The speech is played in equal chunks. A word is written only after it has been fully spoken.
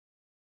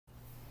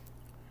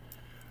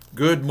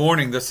Good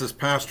morning. This is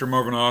Pastor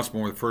Marvin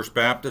Osborne with First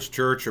Baptist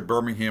Church of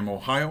Birmingham,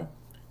 Ohio.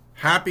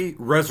 Happy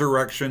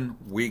Resurrection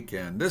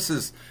Weekend. This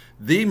is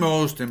the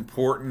most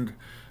important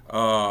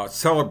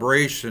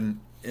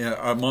celebration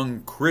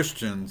among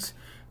Christians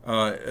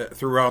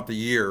throughout the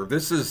year.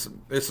 This is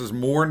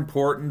more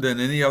important than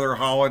any other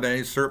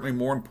holiday, certainly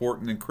more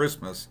important than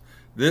Christmas.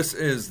 This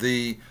is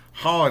the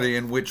holiday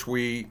in which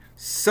we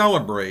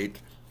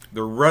celebrate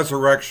the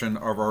resurrection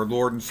of our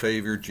Lord and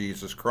Savior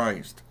Jesus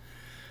Christ.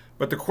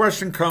 But the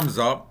question comes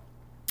up,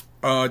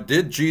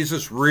 did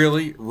Jesus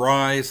really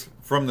rise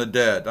from the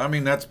dead? I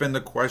mean, that's been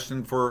the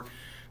question for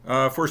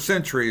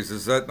centuries.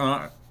 Is that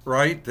not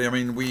right? I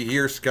mean, we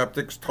hear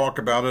skeptics talk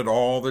about it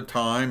all the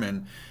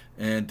time.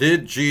 And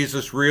did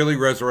Jesus really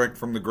resurrect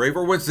from the grave?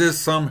 Or was this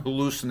some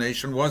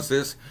hallucination? Was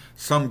this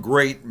some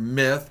great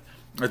myth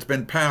that's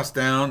been passed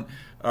down,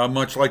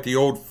 much like the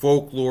old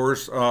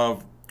folklores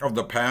of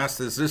the past?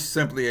 Is this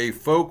simply a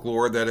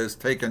folklore that has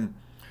taken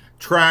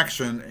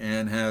traction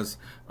and has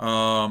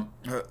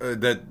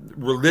that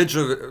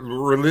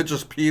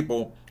religious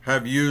people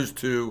have used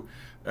to,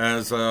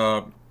 as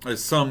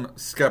some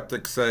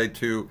skeptics say,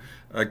 to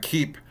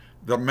keep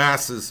the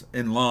masses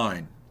in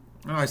line?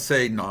 And I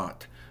say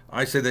not.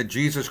 I say that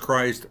Jesus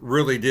Christ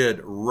really did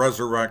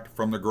resurrect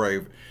from the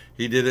grave.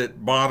 He did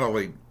it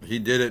bodily. He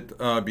did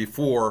it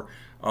before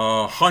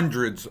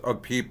hundreds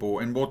of people,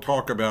 and we'll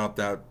talk about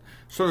that.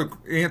 So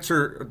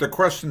the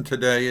question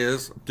today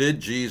is, did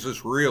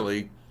Jesus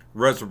really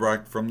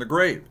resurrect from the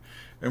grave?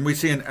 And we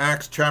see in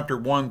Acts chapter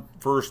 1,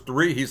 verse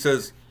 3,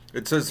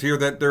 it says here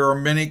that there are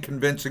many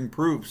convincing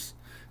proofs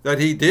that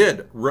he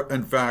did,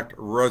 in fact,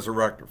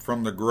 resurrect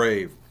from the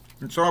grave.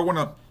 And so I want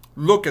to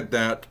look at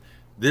that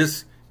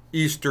this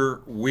Easter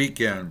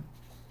weekend.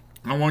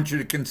 I want you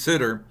to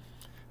consider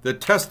the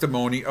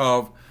testimony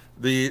of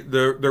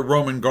the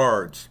Roman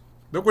guards.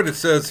 Look what it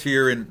says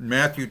here in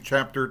Matthew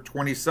chapter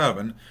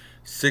 27,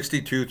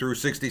 62 through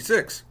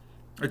 66.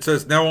 It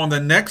says, "Now on the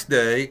next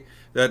day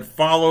that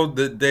followed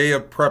the day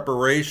of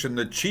preparation,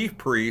 the chief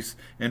priests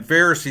and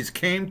Pharisees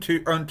came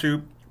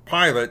unto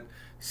Pilate,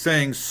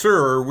 saying,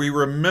 Sir, we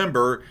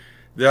remember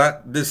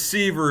that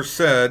deceiver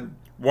said,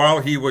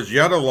 while he was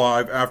yet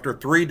alive, after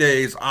 3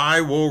 days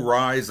I will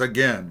rise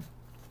again."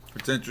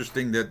 It's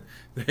interesting that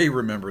they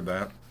remember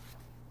that.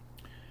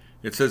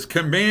 It says,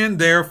 "Command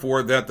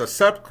therefore that the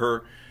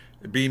sepulchre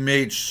be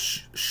made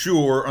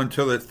sure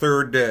until the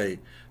third day,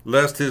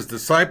 lest his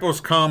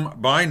disciples come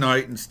by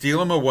night and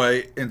steal him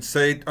away, and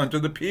say unto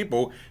the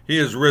people, He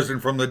is risen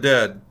from the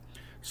dead.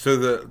 So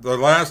the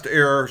last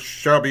error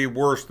shall be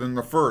worse than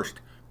the first.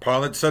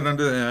 Pilate said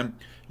unto them,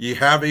 Ye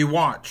have a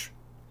watch.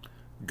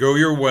 Go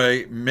your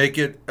way, make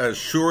it as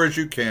sure as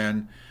you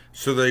can.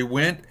 So they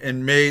went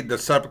and made the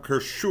sepulchre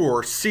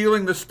sure,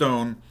 sealing the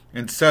stone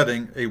and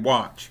setting a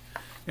watch."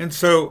 And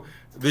so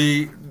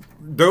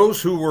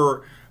those who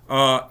were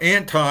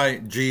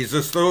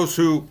anti-Jesus, those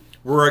who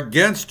were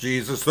against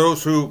Jesus,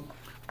 those who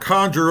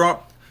conjure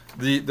up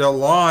the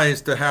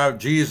lies to have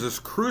Jesus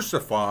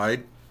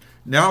crucified,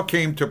 now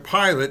came to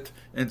Pilate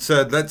and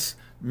said, let's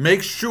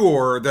make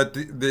sure that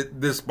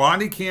this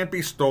body can't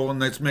be stolen.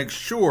 Let's make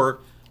sure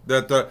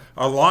that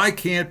a lie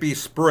can't be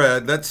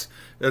spread. Let's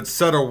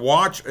set a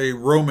watch, a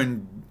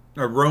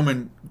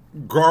Roman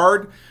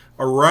guard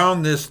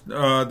around this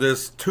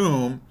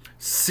tomb,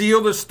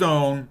 seal the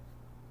stone,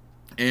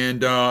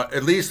 and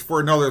at least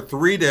for another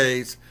 3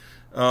 days,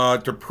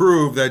 to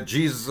prove that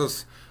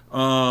Jesus'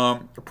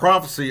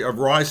 prophecy of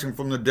rising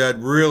from the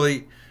dead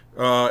really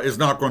is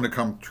not going to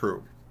come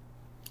true.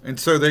 And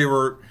so they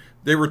were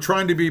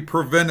trying to be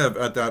preventive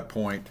at that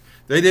point.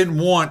 They didn't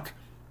want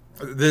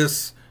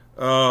this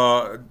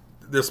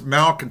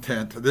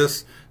malcontent,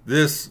 this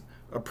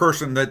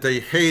person that they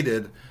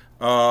hated,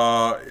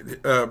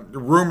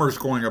 rumors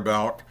going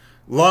about,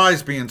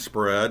 lies being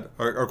spread,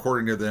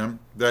 according to them,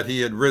 that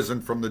he had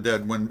risen from the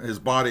dead when his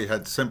body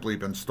had simply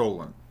been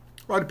stolen.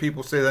 A lot of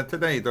people say that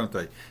today, don't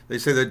they? They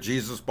say that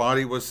Jesus'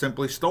 body was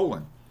simply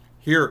stolen.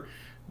 Here,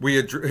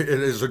 it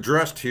is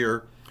addressed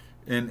here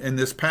in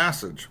this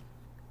passage.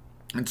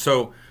 And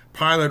so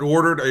Pilate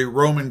ordered a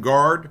Roman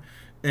guard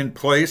in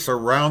place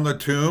around the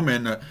tomb,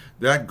 and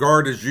that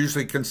guard is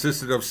usually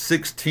consisted of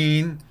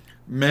 16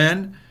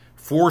 men.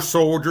 4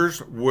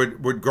 soldiers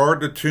would guard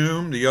the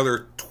tomb. The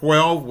other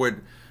 12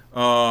 would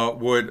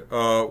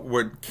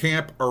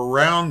camp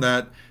around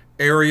that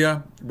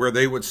area where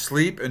they would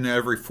sleep, and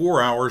every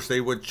 4 hours they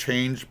would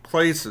change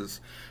places.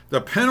 The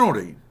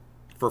penalty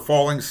for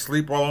falling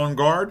asleep while on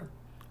guard?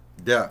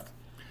 Death.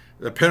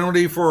 The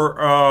penalty for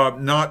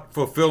not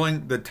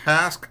fulfilling the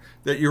task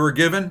that you were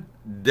given?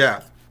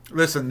 Death.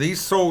 Listen,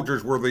 these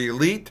soldiers were the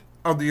elite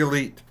of the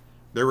elite.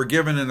 They were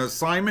given an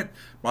assignment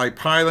by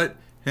Pilate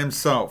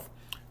himself.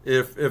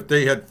 If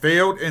they had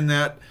failed in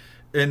that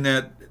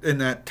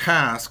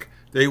task,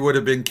 they would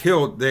have been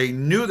killed. They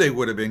knew they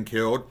would have been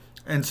killed.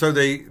 And so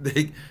they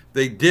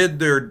did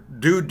their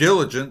due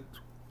diligence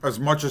as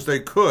much as they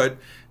could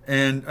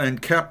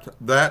and kept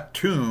that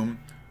tomb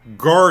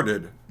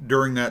guarded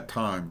during that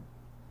time.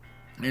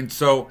 And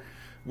so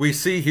we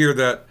see here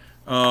that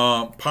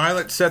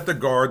Pilate set the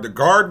guard. The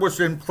guard was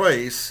in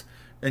place,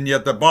 and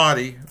yet the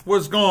body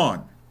was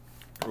gone.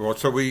 Well,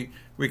 so we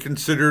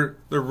consider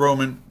the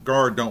Roman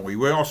guard, don't we?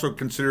 We also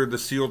consider the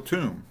sealed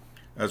tomb,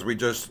 as we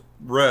just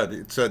read.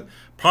 It said,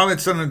 Pilate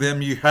said unto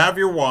them, you have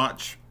your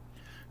watch.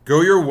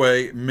 Go your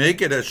way,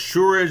 make it as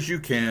sure as you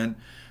can.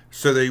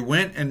 So they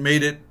went and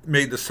made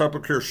the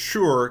sepulchre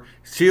sure,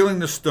 sealing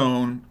the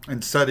stone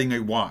and setting a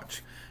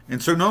watch.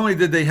 And so not only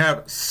did they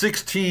have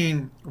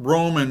 16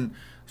 Roman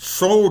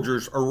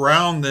soldiers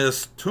around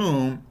this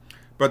tomb,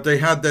 but they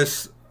had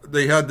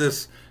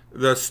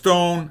the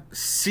stone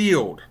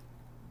sealed.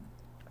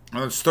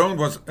 The stone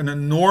was an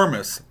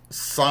enormous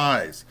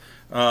size,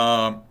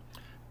 and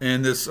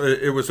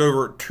it was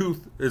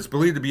it's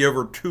believed to be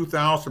over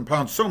 2,000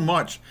 pounds. So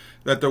much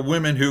that the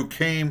women who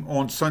came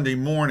on Sunday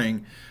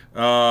morning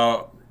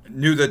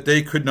knew that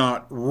they could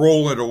not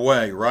roll it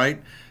away,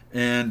 right?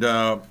 And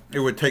it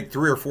would take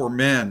 3 or 4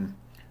 men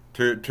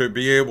to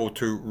be able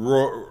to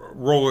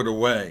roll it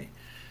away.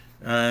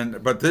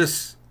 But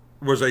this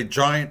was a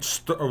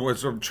giant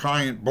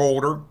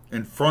boulder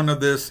in front of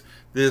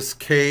this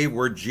cave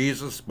where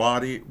Jesus'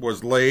 body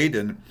was laid,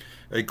 and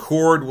a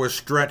cord was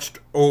stretched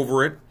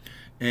over it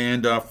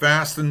and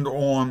fastened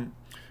on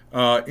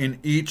in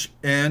each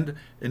end.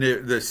 And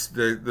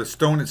the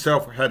stone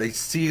itself had a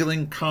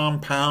sealing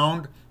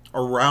compound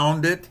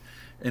around it,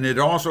 and it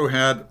also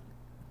had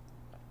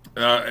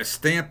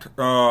stamped.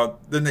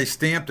 Then they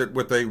stamped it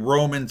with a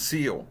Roman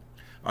seal.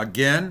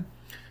 Again,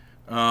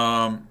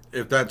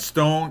 if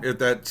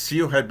that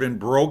seal had been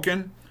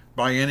broken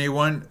by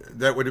anyone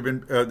that would have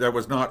been that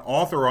was not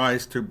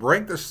authorized to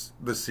break the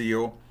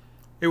seal,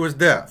 it was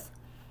death.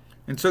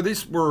 And so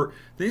these were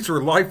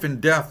life and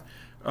death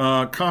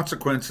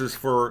consequences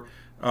for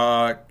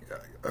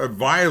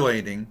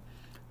violating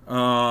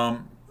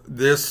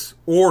this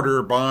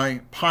order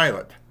by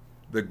Pilate.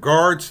 The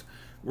guards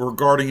were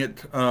guarding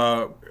it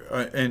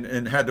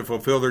and had to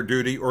fulfill their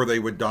duty, or they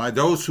would die.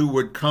 Those who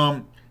would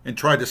come and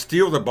try to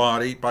steal the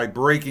body by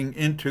breaking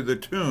into the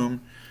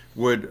tomb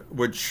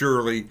would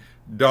surely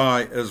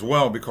die as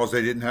well, because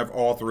they didn't have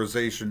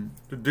authorization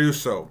to do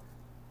so.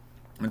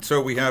 And so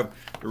we have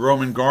the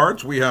Roman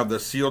guards, we have the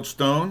sealed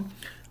stone,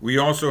 we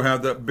also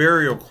have the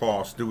burial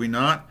cloths, do we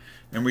not?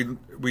 And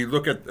we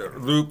look at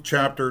Luke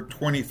chapter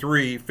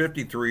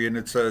 23:53, and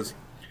it says,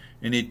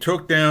 and he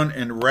took down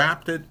and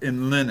wrapped it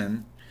in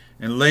linen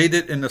and laid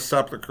it in the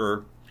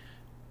sepulchre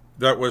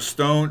that was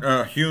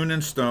hewn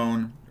in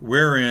stone,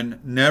 wherein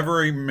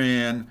never a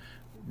man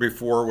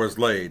before was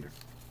laid.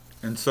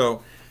 And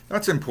so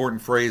that's an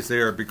important phrase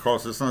there,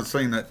 because it's not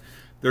saying that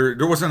there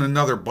wasn't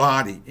another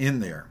body in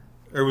there.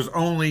 It was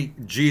only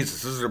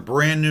Jesus. This is a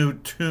brand new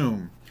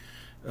tomb.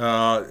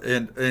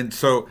 And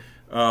so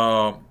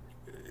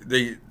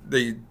they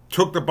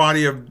took the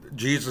body of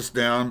Jesus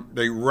down,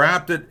 they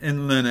wrapped it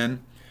in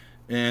linen,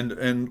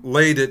 and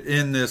laid it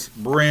in this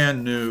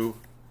brand new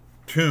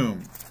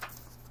tomb.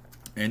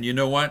 And you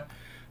know what?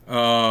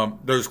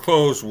 Those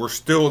clothes were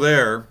still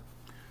there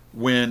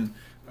when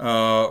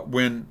after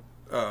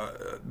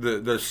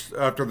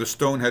the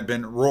stone had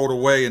been rolled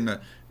away, and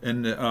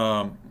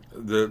the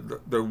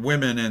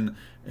women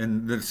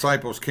and the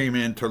disciples came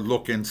in to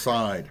look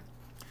inside.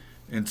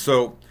 And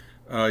so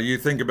you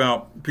think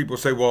about, people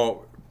say,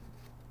 well,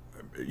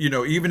 you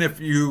know, even if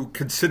you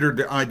considered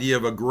the idea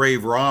of a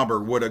grave robber,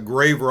 would a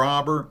grave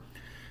robber,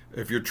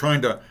 if you're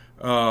trying to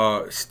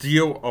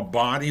steal a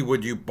body,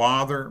 would you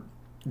bother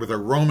with a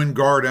Roman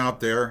guard out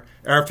there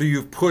after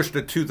you've pushed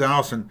a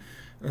 2,000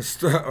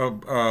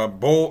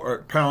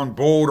 pound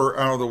boulder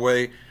out of the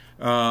way,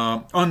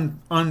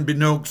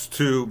 unbeknownst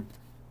to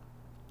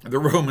the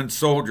Roman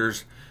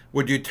soldiers?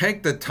 Would you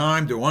take the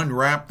time to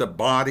unwrap the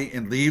body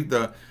and leave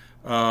those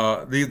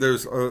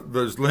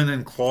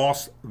linen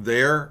cloths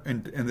there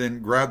and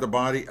then grab the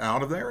body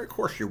out of there? Of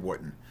course you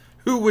wouldn't.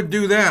 Who would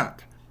do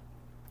that?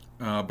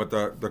 But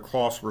the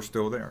cloths were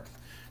still there.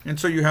 And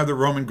so you have the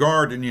Roman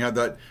guard, and you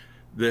have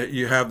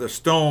you have the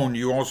stone,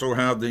 you also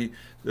have the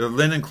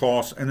linen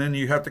cloths, and then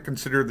you have to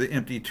consider the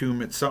empty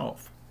tomb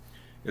itself.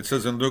 It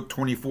says in Luke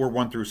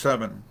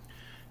 24:1-7,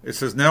 it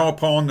says, now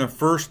upon the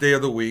first day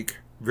of the week,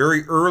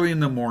 very early in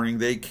the morning,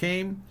 they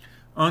came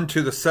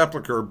unto the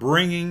sepulchre,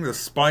 bringing the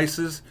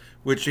spices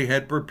which he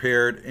had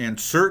prepared, and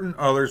certain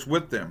others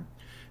with them.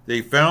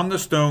 They found the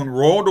stone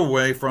rolled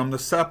away from the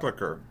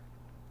sepulchre.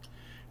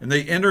 And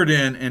they entered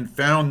in and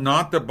found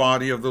not the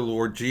body of the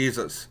Lord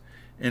Jesus.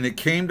 And it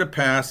came to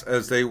pass,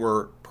 as they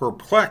were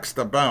perplexed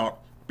about,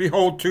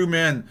 behold, 2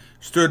 men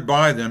stood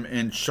by them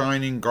in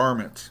shining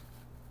garments.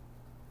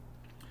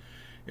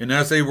 And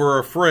as they were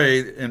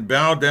afraid and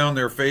bowed down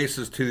their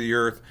faces to the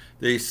earth,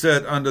 they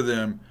said unto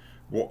them,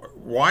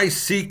 why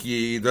seek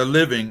ye the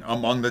living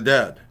among the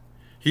dead?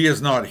 He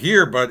is not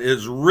here, but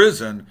is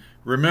risen.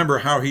 Remember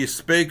how he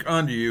spake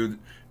unto you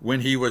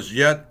when he was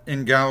yet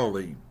in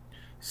Galilee,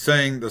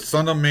 saying, the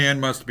Son of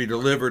Man must be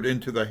delivered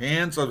into the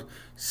hands of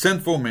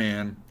sinful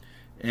man,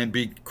 and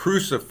be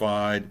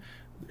crucified,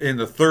 in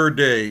the 3rd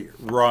day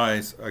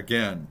rise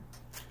again.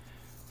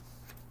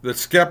 The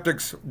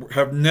skeptics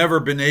have never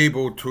been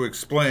able to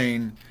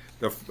explain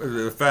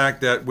the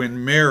fact that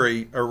when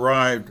Mary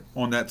arrived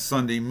on that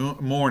Sunday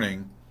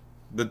morning,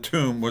 the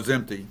tomb was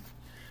empty.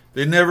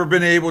 They've never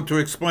been able to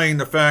explain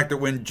the fact that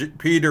when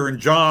Peter and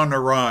John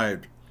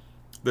arrived,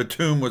 the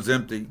tomb was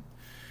empty.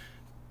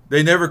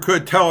 They never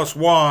could tell us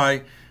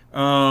why,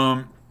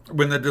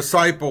 when the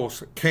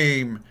disciples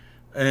came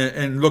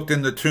and looked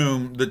in the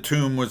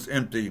tomb was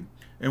empty.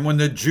 And when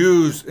the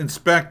Jews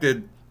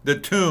inspected the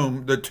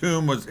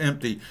tomb was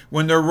empty.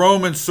 When the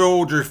Roman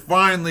soldiers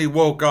finally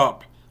woke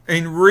up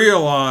and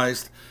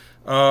realized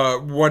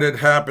what had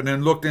happened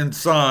and looked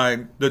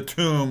inside, the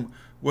tomb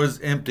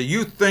was empty.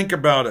 You think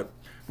about it.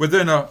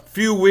 Within a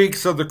few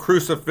weeks of the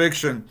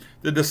crucifixion,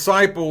 the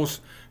disciples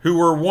who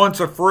were once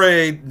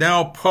afraid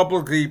now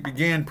publicly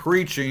began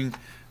preaching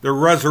the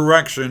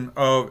resurrection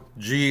of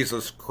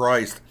Jesus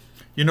Christ.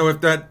 You know, if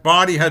that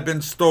body had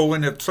been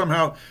stolen, if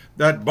somehow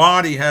that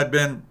body had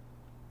been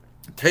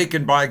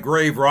taken by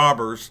grave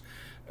robbers,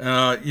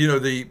 you know,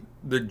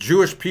 the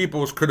Jewish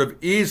peoples could have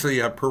easily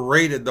have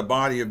paraded the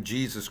body of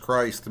Jesus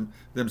Christ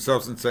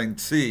themselves and saying,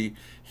 see,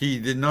 he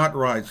did not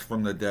rise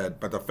from the dead.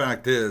 But the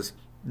fact is,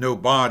 no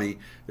body,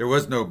 there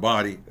was no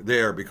body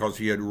there because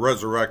he had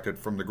resurrected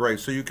from the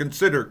grave. So you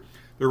consider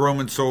the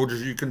Roman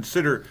soldiers, you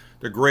consider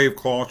the grave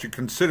cloths, you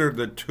consider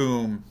the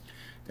tomb,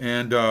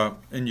 and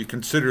you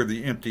consider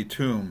the empty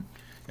tomb.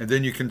 And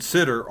then you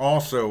consider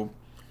also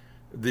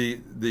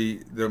the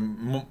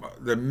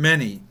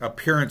many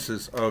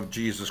appearances of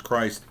Jesus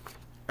Christ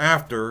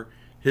after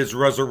his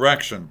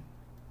resurrection.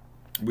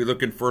 We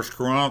look in 1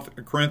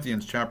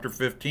 Corinthians chapter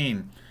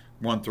 15,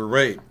 1 through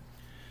 8.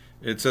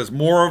 It says,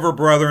 moreover,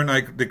 brethren,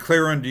 I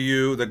declare unto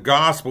you the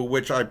gospel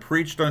which I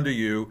preached unto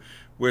you,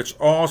 which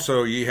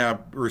also ye have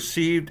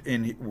received,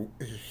 in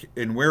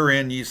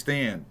wherein ye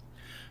stand,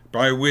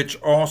 by which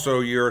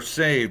also ye are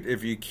saved,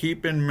 if ye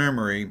keep in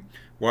memory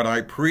what I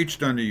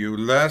preached unto you,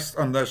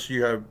 unless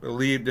you have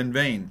believed in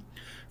vain.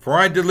 For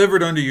I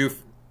delivered unto you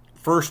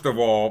first of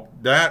all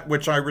that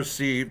which I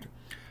received,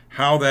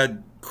 how that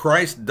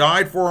Christ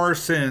died for our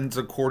sins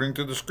according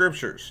to the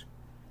Scriptures,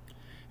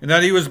 and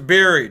that he was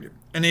buried,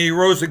 and he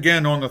rose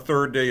again on the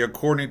third day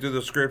according to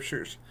the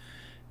Scriptures,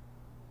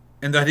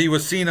 and that he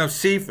was seen of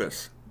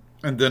Cephas,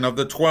 and then of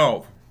the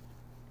 12.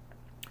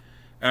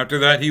 After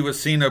that he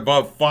was seen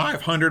above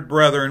 500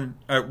 brethren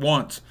at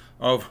once,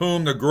 of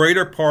whom the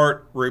greater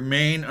part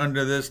remain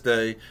unto this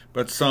day,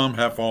 but some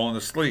have fallen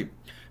asleep.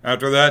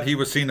 After that he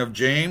was seen of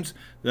James,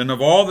 then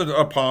of all the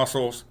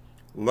apostles,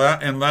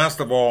 and last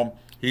of all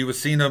he was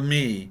seen of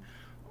me,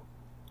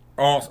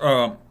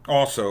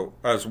 also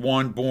as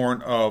one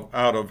born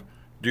out of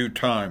due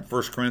time.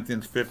 1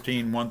 Corinthians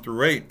 15, 1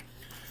 through 8.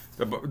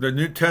 The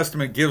New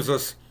Testament gives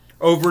us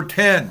over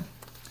 10,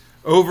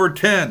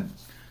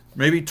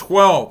 maybe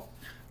 12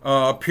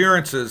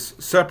 appearances,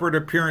 separate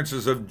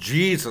appearances of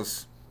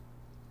Jesus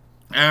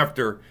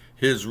after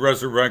his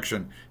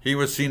resurrection. He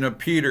was seen of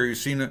Peter, he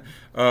was seen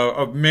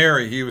of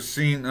Mary, he was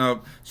seen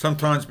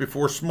sometimes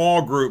before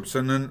small groups,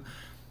 and then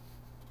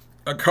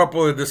a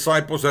couple of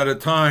disciples at a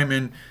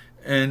time,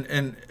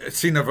 and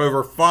seen of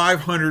over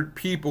 500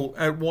 people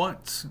at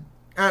once.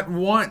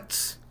 And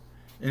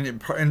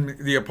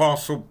the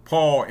Apostle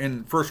Paul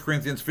in 1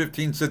 Corinthians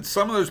 15 said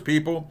some of those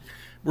people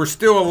were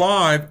still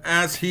alive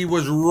as he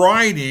was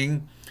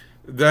writing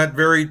that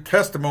very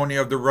testimony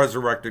of the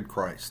resurrected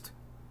Christ.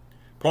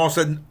 Paul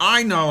said,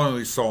 I not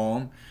only saw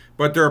him,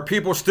 but there are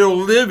people still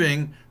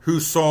living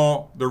who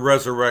saw the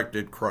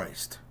resurrected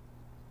Christ.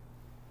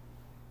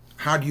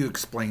 How do you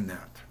explain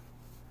that?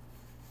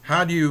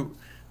 How do you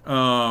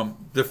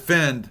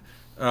defend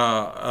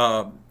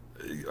saying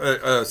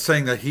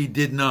that he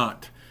did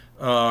not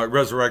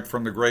resurrect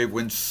from the grave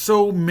when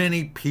so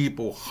many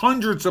people,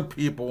 hundreds of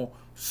people,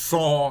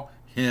 saw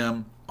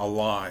him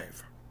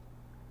alive?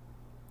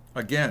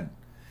 Again,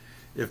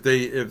 if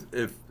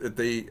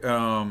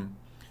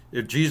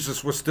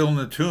Jesus was still in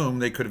the tomb,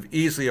 they could have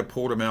easily have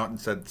pulled him out and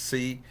said,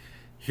 see,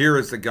 here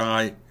is the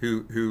guy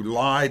who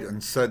lied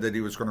and said that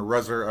he was going to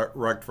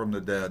resurrect from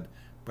the dead,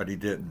 but he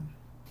didn't.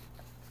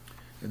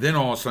 And then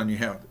all of a sudden you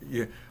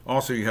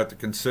have to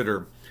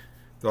consider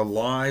the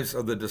lives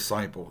of the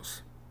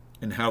disciples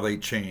and how they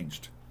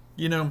changed.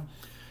 You know,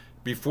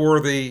 before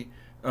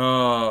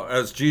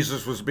as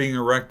Jesus was being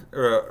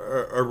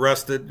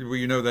arrested,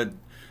 you know that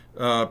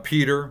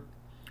Peter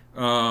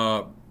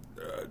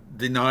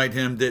denied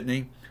him, didn't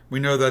he? We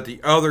know that the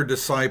other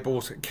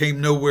disciples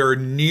came nowhere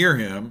near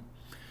him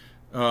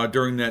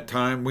during that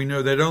time. We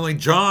know that only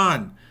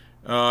John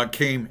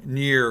came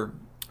near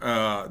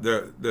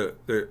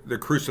the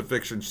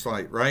crucifixion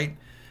site, right?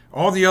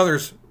 All the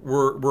others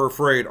were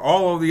afraid.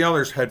 All of the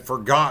others had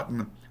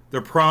forgotten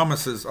the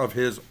promises of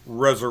his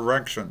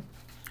resurrection.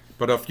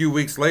 But a few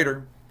weeks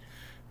later,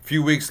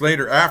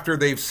 after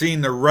they've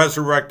seen the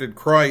resurrected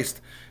Christ,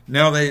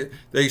 now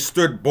they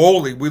stood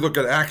boldly. We look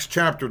at Acts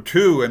chapter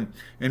 2,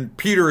 and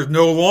Peter is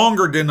no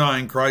longer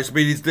denying Christ,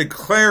 but he's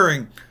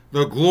declaring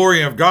the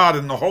glory of God,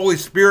 and the Holy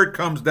Spirit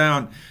comes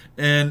down,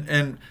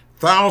 and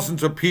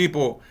thousands of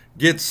people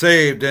get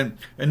saved, and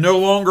no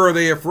longer are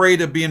they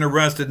afraid of being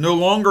arrested. No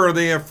longer are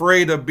they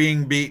afraid of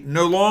being beaten.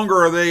 No longer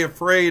are they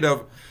afraid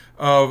of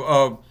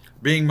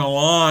being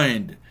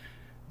maligned.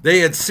 They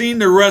had seen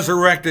the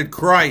resurrected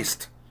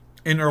Christ,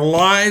 and their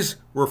lives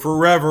were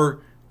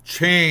forever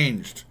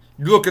changed.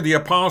 You look at the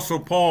Apostle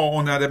Paul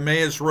on that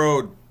Emmaus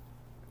road,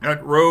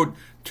 that road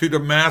to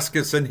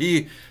Damascus, and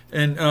he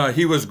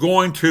was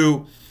going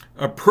to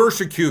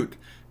persecute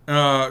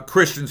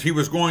Christians. He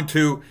was going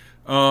to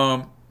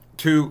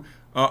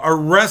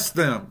arrest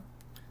them,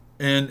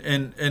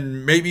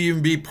 and maybe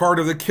even be part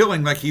of the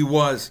killing, like he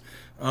was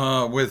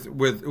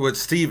with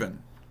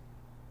Stephen.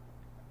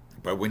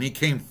 But when he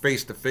came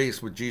face to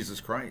face with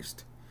Jesus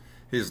Christ,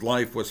 his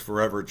life was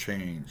forever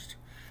changed.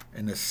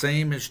 And the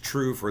same is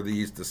true for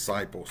these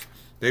disciples.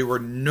 They were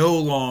no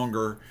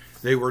longer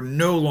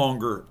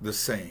the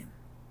same.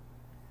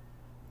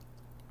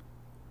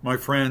 My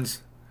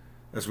friends,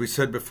 as we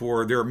said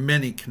before, there are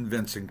many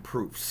convincing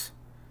proofs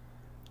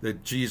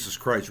that Jesus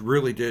Christ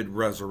really did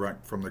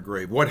resurrect from the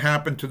grave. What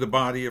happened to the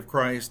body of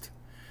Christ?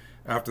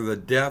 After the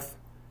death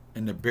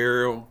and the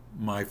burial,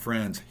 my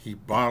friends, he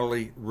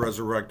bodily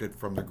resurrected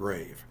from the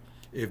grave.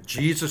 If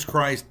Jesus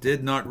Christ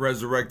did not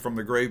resurrect from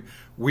the grave,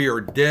 we are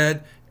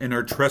dead in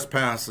our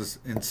trespasses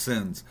and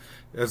sins.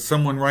 As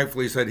someone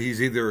rightfully said,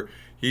 he's either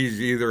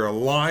a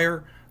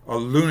liar, a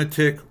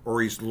lunatic,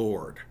 or he's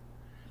Lord.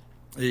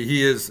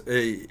 He is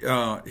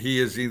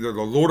either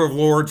the Lord of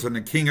Lords and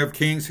the King of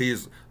Kings. He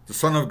is the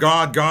Son of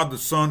God, God the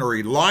Son, or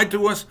he lied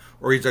to us,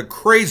 or he's a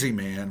crazy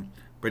man,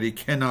 but he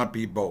cannot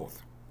be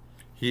both.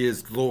 He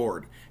is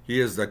Lord. He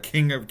is the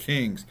King of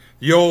Kings.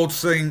 The old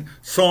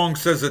song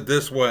says it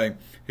this way.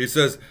 He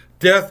says,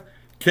 death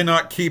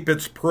cannot keep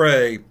its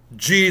prey.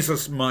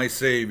 Jesus, my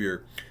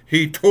Savior.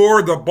 He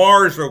tore the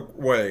bars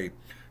away.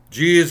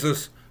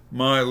 Jesus,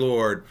 my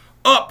Lord.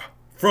 Up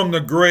from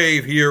the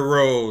grave he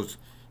arose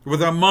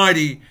with a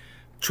mighty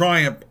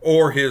triumph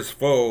o'er his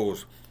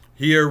foes.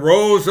 He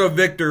arose a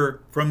victor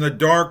from the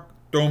dark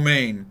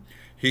domain.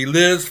 He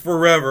lives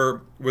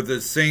forever with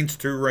his saints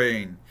to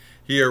reign.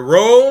 He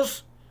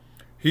arose,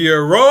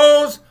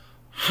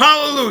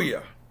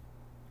 hallelujah.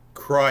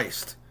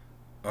 Christ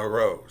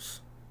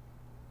arose.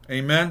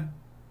 Amen.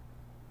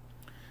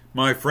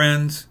 My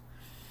friends,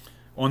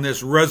 on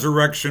this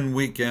resurrection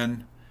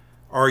weekend,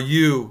 are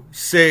you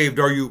saved?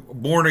 Are you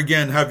born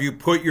again? Have you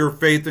put your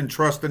faith and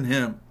trust in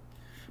him?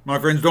 My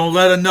friends, don't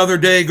let another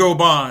day go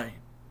by.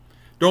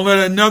 Don't let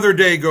another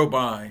day go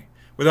by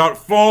without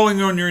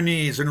falling on your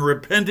knees and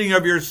repenting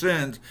of your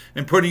sins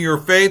and putting your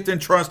faith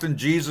and trust in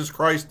Jesus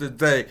Christ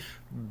today.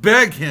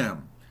 Beg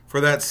him for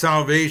that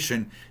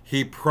salvation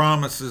he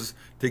promises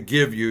to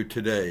give you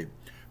today.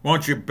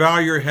 Won't you bow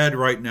your head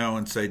right now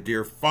and say,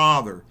 Dear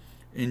Father,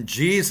 in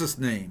Jesus'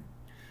 name,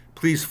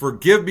 please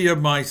forgive me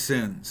of my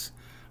sins.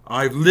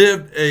 I've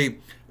lived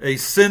a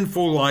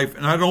sinful life,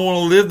 and I don't want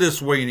to live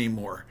this way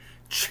anymore.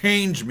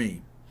 Change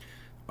me.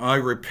 I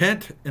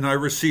repent and I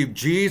receive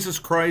Jesus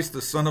Christ,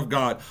 the Son of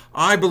God.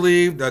 I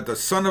believe that the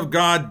Son of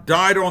God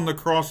died on the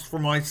cross for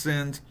my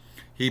sins.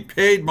 He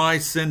paid my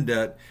sin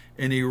debt,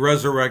 and he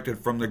resurrected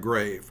from the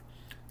grave.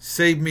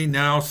 Save me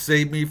now,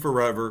 save me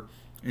forever.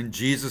 In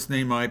Jesus'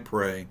 name I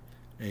pray.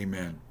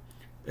 Amen.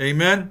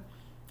 Amen.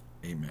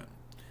 Amen.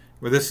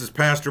 Well, this is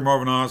Pastor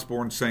Marvin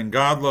Osborne saying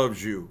God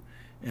loves you,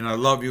 and I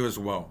love you as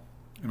well.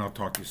 And I'll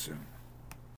talk to you soon.